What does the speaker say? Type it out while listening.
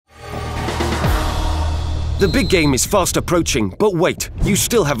The big game is fast approaching, but wait, you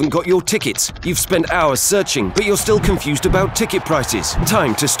still haven't got your tickets. You've spent hours searching, but you're still confused about ticket prices.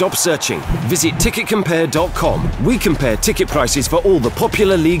 Time to stop searching. Visit ticketcompare.com. We compare ticket prices for all the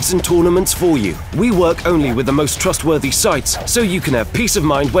popular leagues and tournaments for you. We work only with the most trustworthy sites, so you can have peace of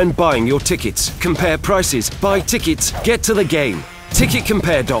mind when buying your tickets. Compare prices, buy tickets, get to the game.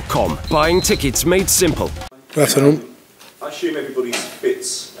 Ticketcompare.com. Buying tickets made simple. Good afternoon. I assume everybody's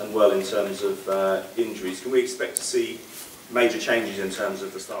fit and well in terms of injuries. Can we expect to see major changes in terms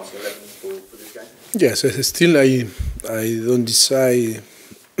of the starting 11 for this game? Yes, still I don't decide.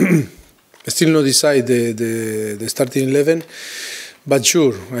 Still not decide the starting 11, but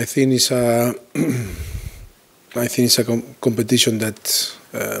sure, I think it's a competition that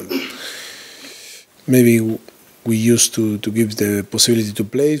maybe we used to give the possibility to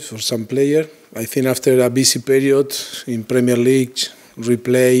play for some player. I think after a busy period in Premier League,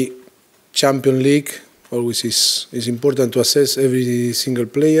 replay, Champions League, always is important to assess every single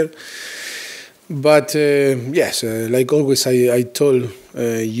player. But yes, like always, I told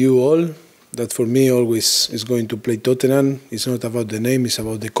you all that for me always is going to play Tottenham. It's not about the name, it's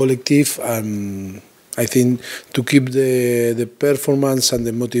about the collective. I think to keep the performance and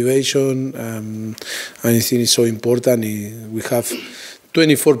the motivation, I think it's so important. We have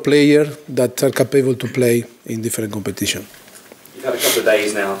 24 players that are capable to play in different competitions. You've had a couple of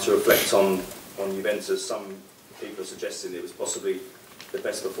days now to reflect on Juventus. Some people are suggesting it was possibly the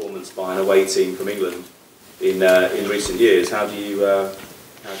best performance by an away team from England in recent years. How do you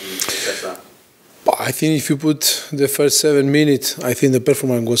assess that? I think if you put the first 7 minutes, I think the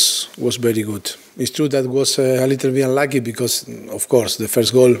performance was very good. It's true that was a little bit unlucky because, of course, the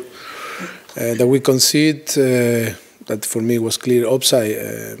first goal that we conceded, that for me was clear offside,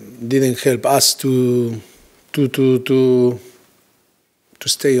 didn't help us to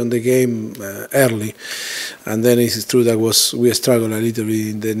stay on the game early. And then it's true that we struggled a little bit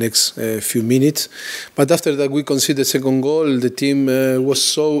in the next few minutes. But after that we conceded the second goal, the team was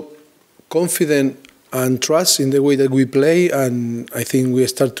so confident and trust in the way that we play, and I think we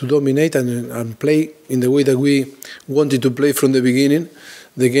start to dominate and play in the way that we wanted to play from the beginning,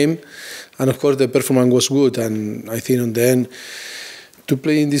 the game. And of course the performance was good, and I think on the end to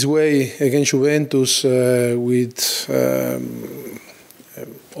play in this way against Juventus with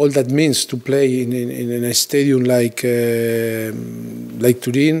all that means to play in a stadium like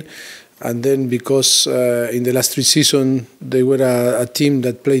Turin, and then because in the last 3 seasons they were a team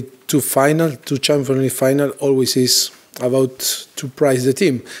that played 2 Champions League final, always is about to prize the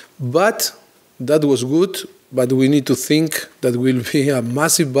team. But that was good, but we need to think that will be a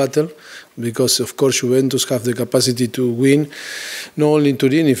massive battle, because of course Juventus have the capacity to win, not only in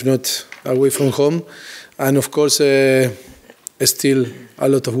Turin, if not away from home. And of course still a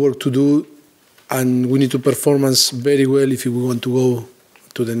lot of work to do, and we need to perform very well if we want to go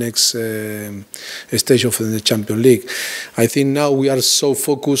to the next stage of the Champions League. I think now we are so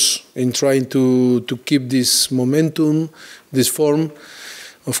focused in trying to keep this momentum, this form.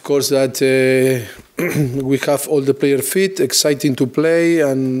 Of course that we have all the players fit, exciting to play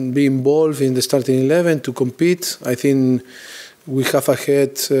and be involved in the starting 11 to compete. I think we have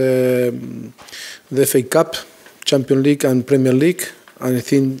ahead the FA Cup, Champions League and Premier League, and I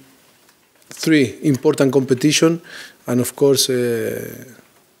think 3 important competitions. And of course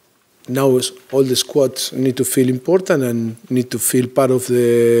now all the squads need to feel important and need to feel part of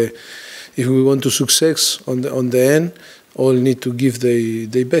the, if we want to success on the end, all need to give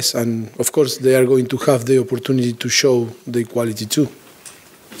their best, and of course they are going to have the opportunity to show their quality too.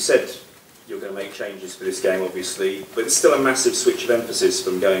 You said you're going to make changes for this game, obviously, but it's still a massive switch of emphasis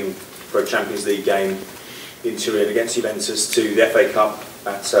from going for a Champions League game in Turin against Juventus to the FA Cup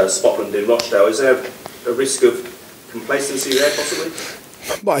at Scotland in Rochdale. Is there a risk of complacency there, possibly?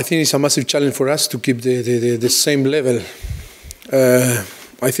 Well, I think it's a massive challenge for us to keep the same level.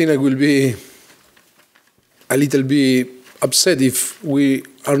 I think I will be a little bit upset if we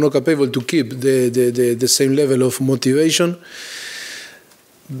are not capable to keep the same level of motivation,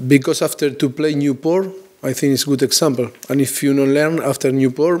 because after to play Newport, I think it's a good example. And if you don't learn after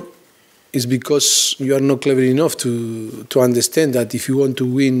Newport, it's because you are not clever enough to understand that if you want to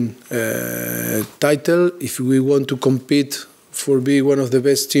win a title, if we want to compete for being one of the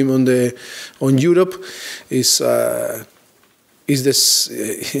best team on Europe, the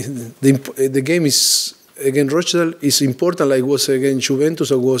game is against Rochdale is important, like it was against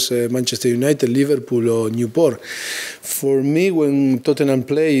Juventus or was Manchester United, Liverpool or Newport. For me, when Tottenham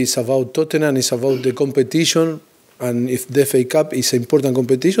play, it's about Tottenham, it's about the competition. And if the FA Cup is an important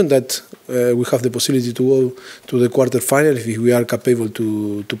competition, that we have the possibility to go to the quarter-final if we are capable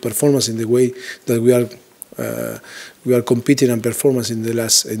to perform in the way that we are we are competing and performance in the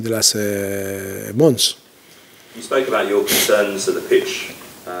last months. You spoke about your concerns at the pitch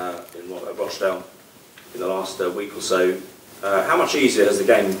at Rochdale in the last week or so. How much easier has the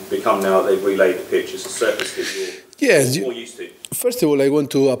game become now that they've relayed the pitch? It's a surface that you're more used to. First of all, I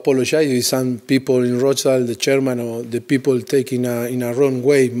want to apologize to some people in Rochdale, the chairman, or the people taking in a wrong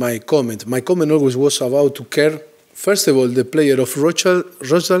way my comment. My comment always was about to care. First of all, the player of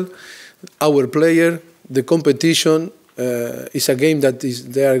Rochdale, our player, the competition is a game that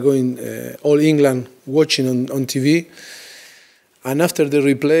they are going all England watching on TV. And after the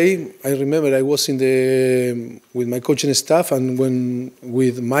replay, I remember I was with my coaching staff and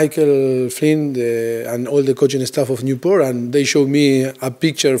with Michael Flynn and all the coaching staff of Newport, and they showed me a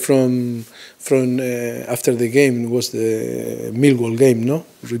picture from after the game. It was the Millwall game, no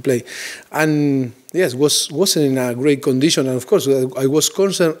replay, and yes, wasn't in a great condition. And of course, I was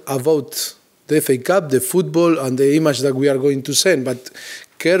concerned about the FA Cup, the football, and the image that we are going to send, but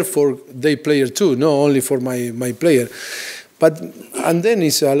care for their player too, not only for my player. And then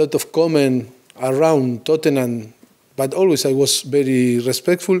it's a lot of comment around Tottenham, but always I was very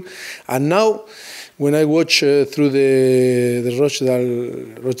respectful. And now, when I watch through the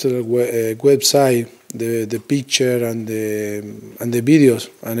Rochdale website, the picture and the videos,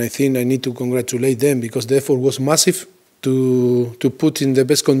 and I think I need to congratulate them because the effort was massive to put in the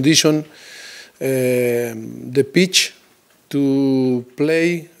best condition the pitch to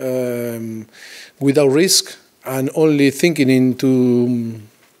play without risk. And only thinking to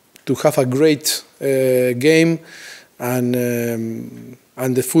have a great game, and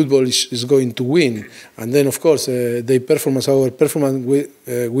the football is going to win. And then, of course, our performance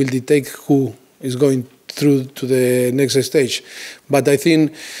will dictate who is going through to the next stage. But I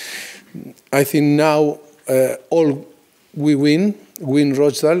think now all we win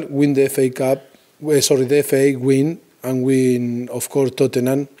Rochdale, win the FA Cup, the FA win, and win, of course,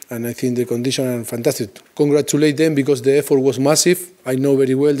 Tottenham. And I think the conditions are fantastic. Congratulate them because the effort was massive. I know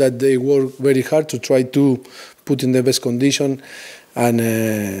very well that they worked very hard to try to put in the best condition. And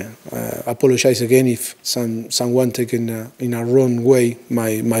apologize again if someone taken in a wrong way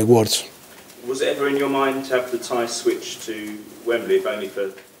my words. Was it ever in your mind to have the tie switch to Wembley, if only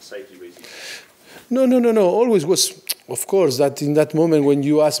for safety reasons? No. Always was, of course, that in that moment when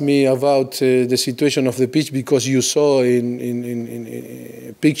you asked me about the situation of the pitch, because you saw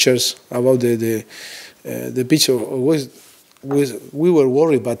in pictures about the pitch, we were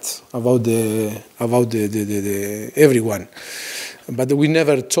worried, but about the everyone. But we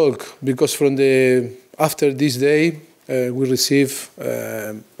never talk because after this day we receive,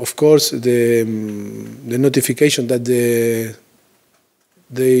 of course, the notification that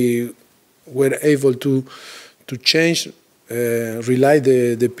they were able to change, relay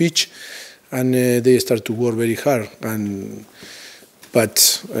the pitch, and they start to work very hard.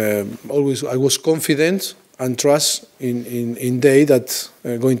 But always I was confident and trust in they that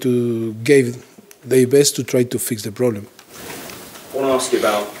are going to give their best to try to fix the problem. I want to ask you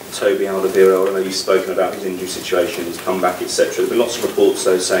about Toby Alderweireld. I know you've spoken about his injury situation, his comeback, etc. There have been lots of reports,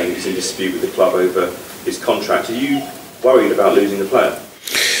 though, saying he's in dispute with the club over his contract. Are you worried about losing the player?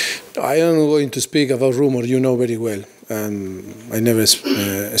 I am going to speak about rumour, you know very well. I never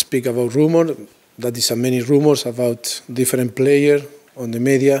speak about rumour. That is many rumours about different players on the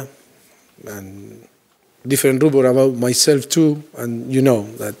media, and different rumour about myself too. And you know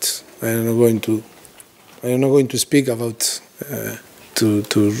that I am not going to speak about the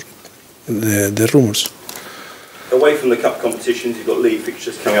rumours. Away from the cup competitions, you've got league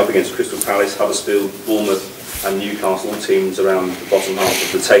fixtures coming up against Crystal Palace, Huddersfield, Bournemouth and Newcastle, all teams around the bottom half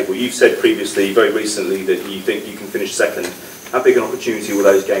of the table. You've said previously, very recently, that you think you can finish second. How big an opportunity will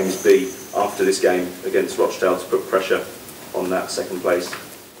those games be after this game against Rochdale to put pressure on that second place?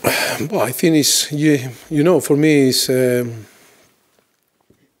 Well, I think it's, you know, for me, it's, the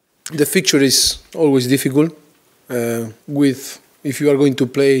fixture is always difficult. If you are going to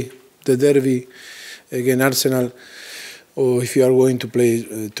play the derby against Arsenal, or if you are going to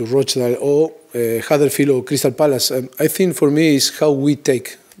play to Rochdale or Huddersfield or Crystal Palace, I think for me is how we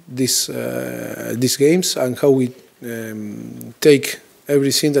take these games and how we take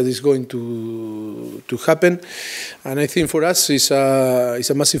everything that is going to happen. And I think for us it's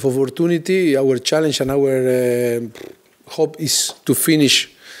a massive opportunity. Our challenge and our hope is to finish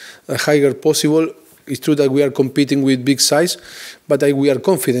as higher possible. It's true that we are competing with big size, but we are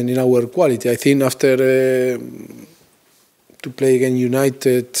confident in our quality. I think after to play against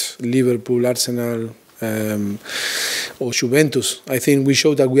United, Liverpool, Arsenal, or Juventus, I think we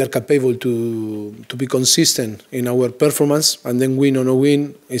show that we are capable to be consistent in our performance, and then win or no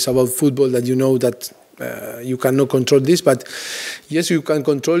win is about football, that you know that You cannot control this, but yes, you can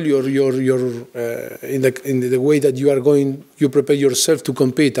control your in the way that you prepare yourself to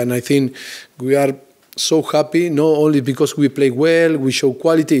compete. And I think we are so happy, not only because we play well, we show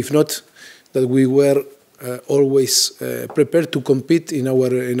quality, if not that we were always prepared to compete in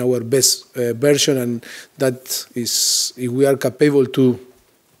our best version, and that is, if we are capable to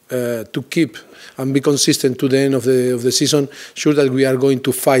keep and be consistent to the end of the season, sure that we are going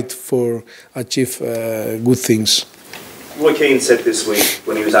to fight for achieve good things. Roy Keane said this week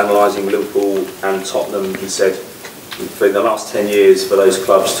when he was analysing Liverpool and Tottenham, he said for the last 10 years for those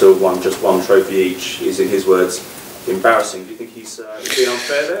clubs to have won just one trophy each is, in his words, embarrassing. Do you think he's being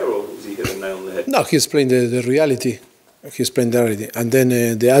unfair there, or is he hit the nail on the head? No, he's playing the reality. He's playing the reality. And then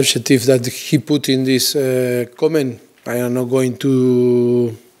the adjective that he put in this comment, I am not going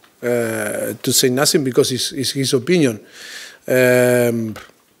to say nothing because it's his opinion.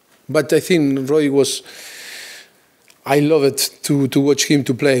 But I think Roy was... I love it to watch him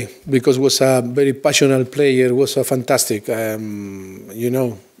to play because was a very passionate player, was a fantastic, but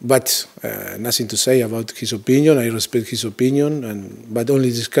nothing to say about his opinion. I respect his opinion, but only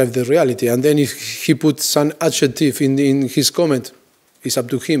describe the reality. And then if he put some adjective in his comment, it's up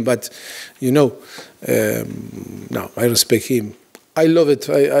to him. But, no, I respect him. I love it.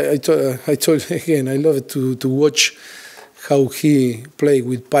 I told again, I love it to watch how he played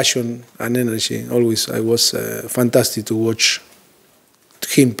with passion and energy. Always, I was fantastic to watch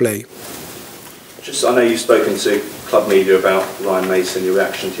him play. I know you've spoken to club media about Ryan Mason, your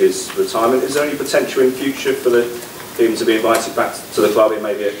reaction to his retirement. Is there any potential in future for him to be invited back to the club in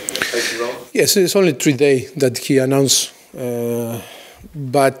maybe a coaching role? Yes, it's only 3 days that he announced.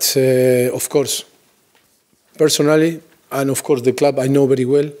 But of course, personally, and of course the club, I know very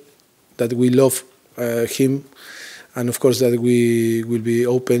well that we love him. And of course that we will be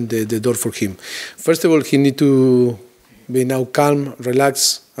open the door for him. First of all, he need to be now calm,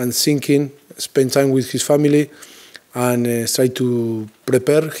 relax, and thinking, spend time with his family, and try to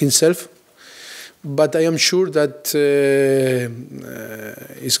prepare himself. But I am sure that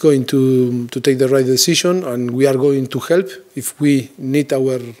he's going to take the right decision, and we are going to help if we need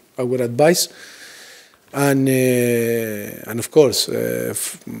our advice. And of course,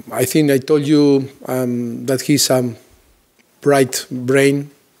 I think I told you that he's a bright brain,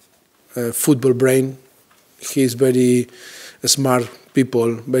 football brain. He's very smart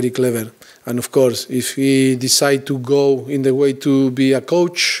people, very clever. And of course, if he decide to go in the way to be a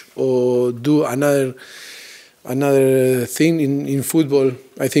coach or do another thing in football,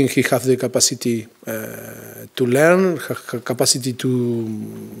 I think he has the capacity to learn, capacity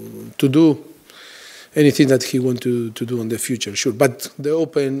to do anything that he wants to do in the future, sure. But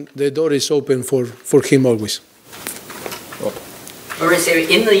the door is open for him always. Mauricio,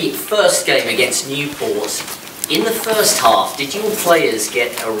 in the first game against Newport, in the first half, did your players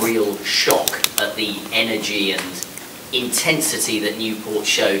get a real shock at the energy and intensity that Newport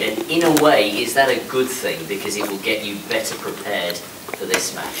showed? And in a way, is that a good thing because it will get you better prepared for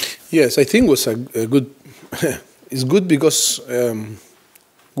this match? Yes, I think it was a good... It's good because...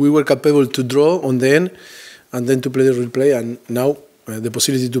 we were capable to draw on the end and then to play the replay, and now the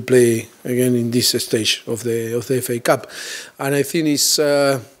possibility to play again in this stage of the FA Cup. And I think it's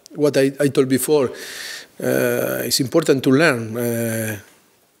what I told before. It's important to learn.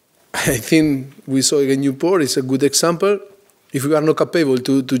 I think we saw again Newport is a good example. If we are not capable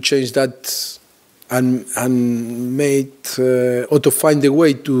to change that and or to find a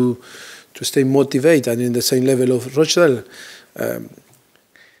way to stay motivated and in the same level of Rochdale,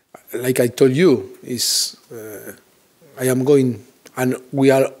 like I told you, I am going, and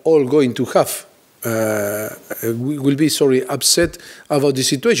we are all going to have. We will be upset about the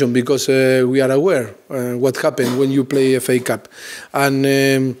situation because we are aware what happened when you play FA Cup, and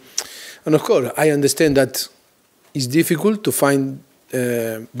of course I understand that it's difficult to find.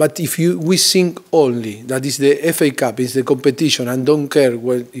 But if we think only that is the FA Cup, is the competition, and don't care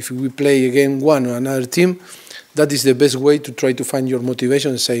if we play against one or another team. That is the best way to try to find your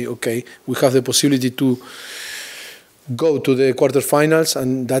motivation and say, okay, we have the possibility to go to the quarterfinals,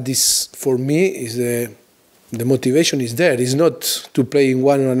 and that is, for me, is the motivation is there. It's not to play in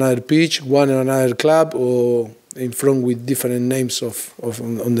one or another pitch, one or another club, or in front with different names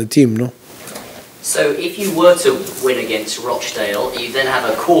on the team, no? So if you were to win against Rochdale, you then have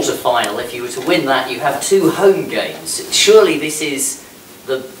a quarter-final. If you were to win that, you have 2 home games. Surely this is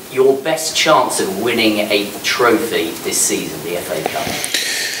your best chance of winning a trophy this season, the FA Cup?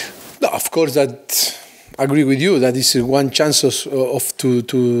 No, of course, that I agree with you. That is one chance of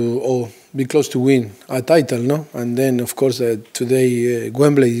be close to win a title, no? And then, of course, today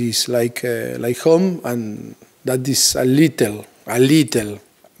Wembley is like home, and that is a little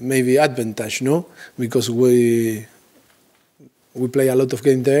maybe advantage, no? Because we play a lot of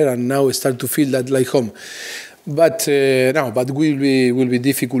games there, and now we start to feel that like home. But no, but will be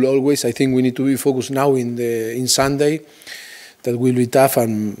difficult always. I think we need to be focused now in Sunday. That will be tough,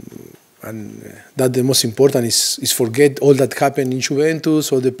 and that the most important is forget all that happened in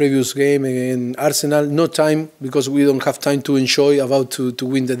Juventus or the previous game in Arsenal. No time, because we don't have time to enjoy about to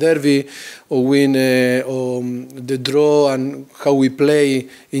win the derby or win or the draw and how we play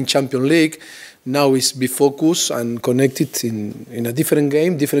in Champions League. Now is be focused and connected in a different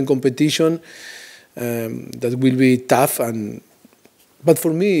game, different competition. That will be tough, but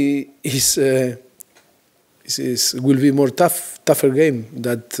for me will be more tougher game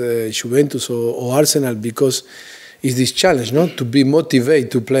that Juventus or Arsenal, because it's this challenge, no, to be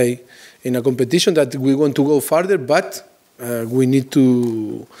motivated to play in a competition that we want to go farther, but we need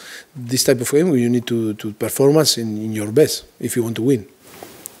to this type of game. You need to performance in your best if you want to win.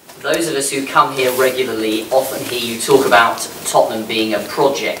 Those of us who come here regularly often hear you talk about Tottenham being a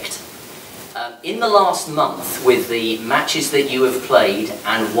project. In the last month, with the matches that you have played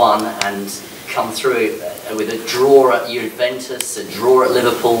and won and come through with a draw at Juventus, a draw at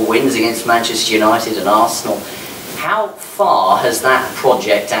Liverpool, wins against Manchester United and Arsenal, how far has that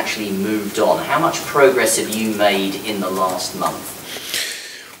project actually moved on? How much progress have you made in the last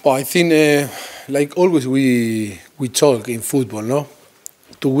month? Well, I think, like always, we talk in football, no?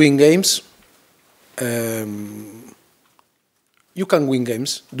 To win games, you can win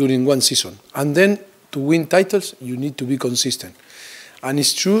games during one season, and then to win titles, you need to be consistent. And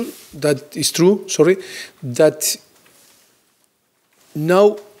it's true that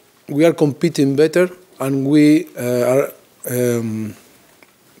now we are competing better, and we are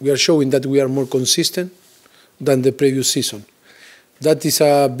showing that we are more consistent than the previous season. That is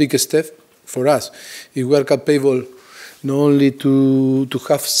a big step for us. If we are capable not only to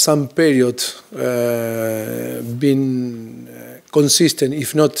have some period being consistent,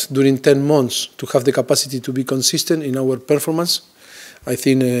 if not during 10 months, to have the capacity to be consistent in our performance, I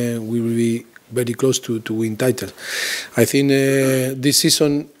think we will be very close to win titles. I think this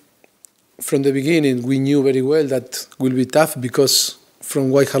season, from the beginning, we knew very well that will be tough, because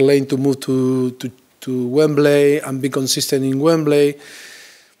from White Hart Lane to move to Wembley and be consistent in Wembley,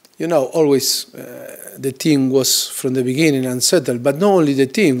 you know, always the team was from the beginning unsettled. But not only the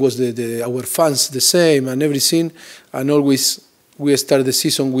team, was our fans the same and everything. And always we start the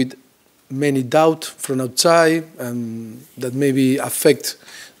season with many doubts from outside, and that maybe affect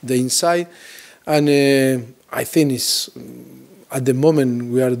the inside. And I think at the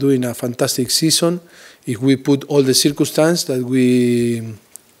moment we are doing a fantastic season. If we put all the circumstances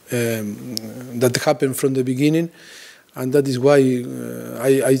that happened from the beginning. And that is why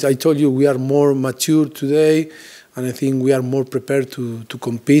I told you we are more mature today, and I think we are more prepared to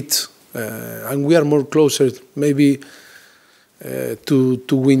compete, and we are more closer maybe to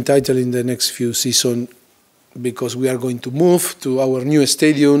win title in the next few seasons, because we are going to move to our new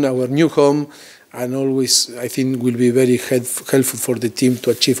stadium, our new home, and always I think will be very helpful for the team to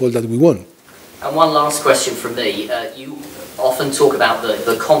achieve all that we want. And one last question from me. You often talk about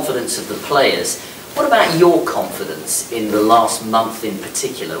the confidence of the players. What about your confidence in the last month in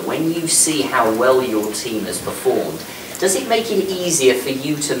particular? When you see how well your team has performed, does it make it easier for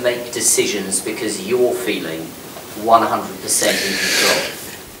you to make decisions because you're feeling 100% in control?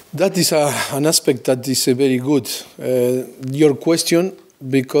 That is an aspect that is very good. Your question,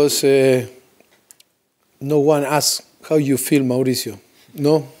 because no one asks how you feel, Mauricio.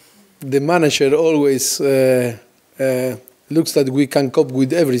 No, the manager always looks that we can cope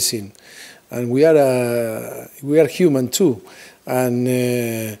with everything. And we are human too, and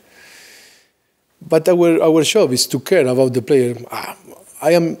but our job is to care about the player.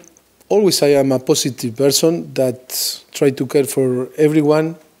 I am a positive person that try to care for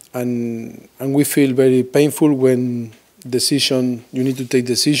everyone, and we feel very painful when you need to take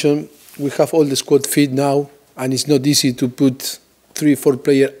decision. We have all the squad fit now, and it's not easy to put 3-4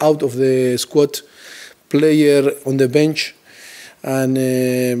 players out of the squad, player on the bench. And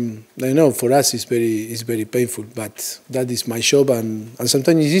I know for us it's very painful, but that is my job, and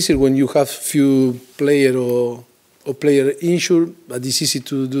sometimes it's easier when you have few player or player injured, but it's easy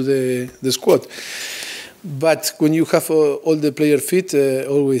to do the squad. But when you have all the player fit,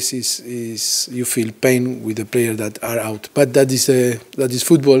 always is you feel pain with the players that are out. But that is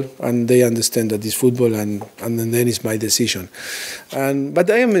football, and they understand that is football, and then it's my decision. But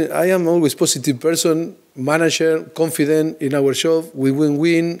I am always positive person. manager, confident in our job. We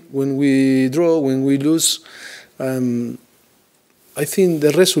win when we draw, when we lose. I think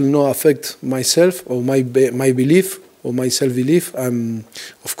the rest will not affect myself or my belief or my self-belief.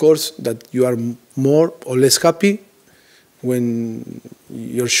 Of course, that you are more or less happy when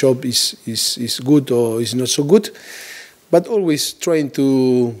your job is good or is not so good, but always trying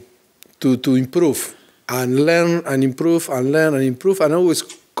to improve and learn and improve and learn and improve, and always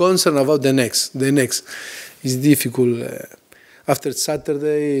concerned about the next. The next is difficult. After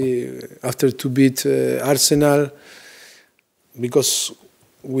Saturday, after to beat Arsenal, because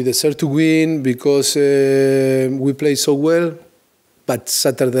we deserve to win, because we play so well. But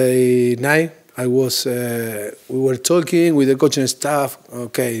Saturday night, we were talking with the coaching staff,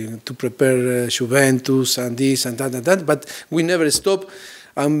 okay, to prepare Juventus and this and that and that. But we never stop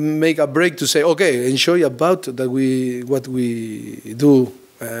and make a break to say, okay, enjoy about that what we do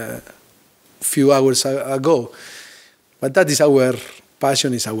a few hours ago. But that is our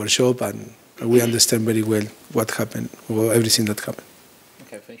passion, is our job, and we understand very well what happened, or everything that happened.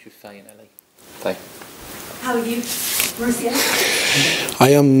 Okay, finish with Faye and Ellie. Faye. How are you, Mauricio? I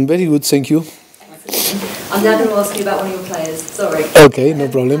am very good, thank you. Excellent. I'm now going to ask you about one of your players. Sorry. Okay, no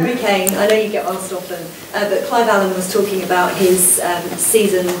problem. Harry Kane, I know you get asked often, but Clive Allen was talking about his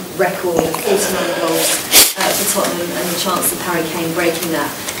season record of 49 goals for Tottenham and the chance of Harry Kane breaking that.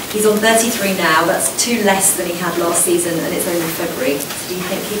 He's on 33 now, that's 2 less than he had last season, and it's only February. Do you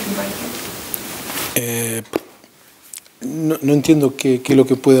think he can break it? No entiendo qué es lo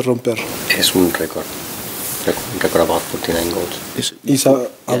que puede romper. Es un récord. Un récord about 49 goals. It's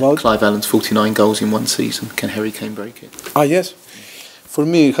about Clive Allen's 49 goals in one season. Can Harry Kane break it? Yes. For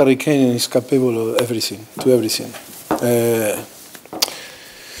me, Harry Kane is capable of everything, to everything.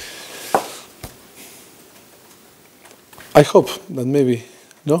 I hope that maybe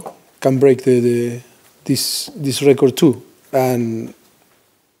can break this record too, and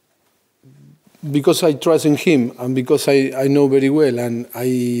because I trust in him, and because I know very well, and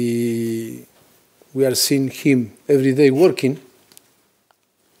we are seeing him every day working,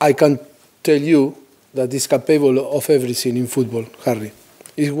 I can tell you that he's capable of everything in football, Harry.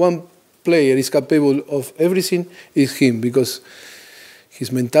 If one player is capable of everything, it's him, because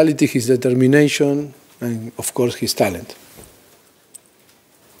his mentality, his determination, and of course his talent.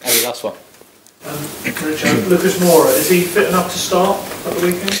 And the last one. Lucas Moura, is he fit enough to start at the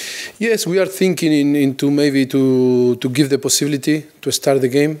weekend? Yes, we are thinking into maybe to give the possibility to start the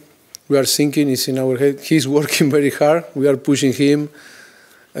game. We are thinking, it's in our head. He's working very hard. We are pushing him.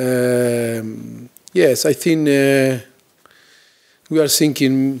 Yes, I think we are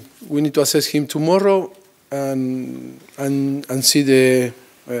thinking we need to assess him tomorrow and see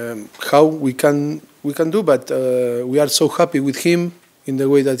how we can do. But we are so happy with him in the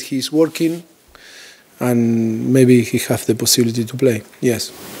way that he's working, and maybe he has the possibility to play.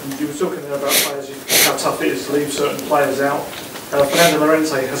 Yes. And you were talking there about players, how tough it is to leave certain players out. Fernando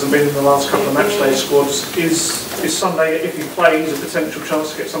Llorente hasn't been in the last couple of matchday squads. Is Sunday, if he plays, a potential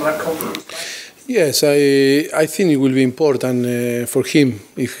chance to get some of that confidence back? Yes, I think it will be important for him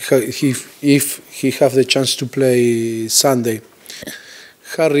if he has the chance to play Sunday.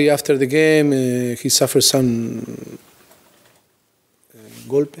 Harry, after the game, he suffered some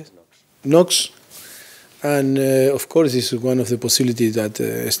knocks, and of course this is one of the possibilities that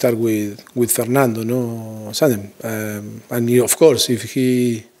start with Fernando, Sunday. And of course, if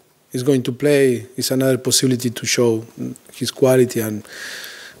he is going to play, it's another possibility to show his quality and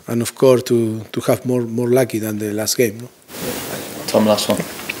of course to have more lucky than the last game. Tom, last one.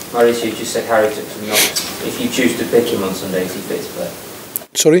 Mauricio, you just said Harry took some knocks. If you choose to pick him on Sunday, is he fit to play?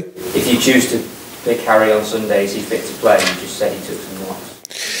 Sorry? If you choose to pick Harry on Sunday, is he fit to play? You just said he took some knocks.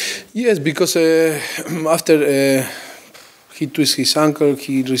 Yes, because after he twisted his ankle,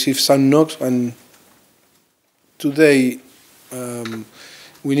 he received some knocks, and today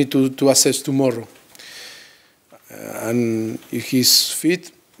we need to assess tomorrow. And if he's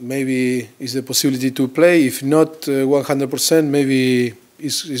fit, maybe it's the possibility to play. If not 100%, maybe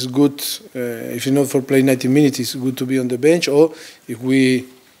it's good. If it's not for playing 90 minutes, it's good to be on the bench. Or if we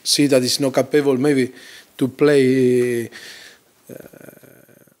see that it's not capable, maybe to play,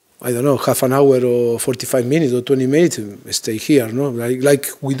 I don't know, half an hour or 45 minutes or 20 minutes, stay here, like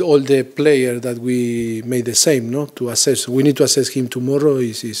with all the players that we made the same, to assess. We need to assess him tomorrow.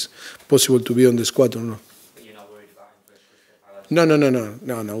 Is it possible to be on the squad or not? But you're not worried about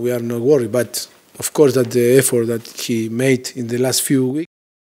him? No, we are not worried. But of course that the effort that he made in the last few weeks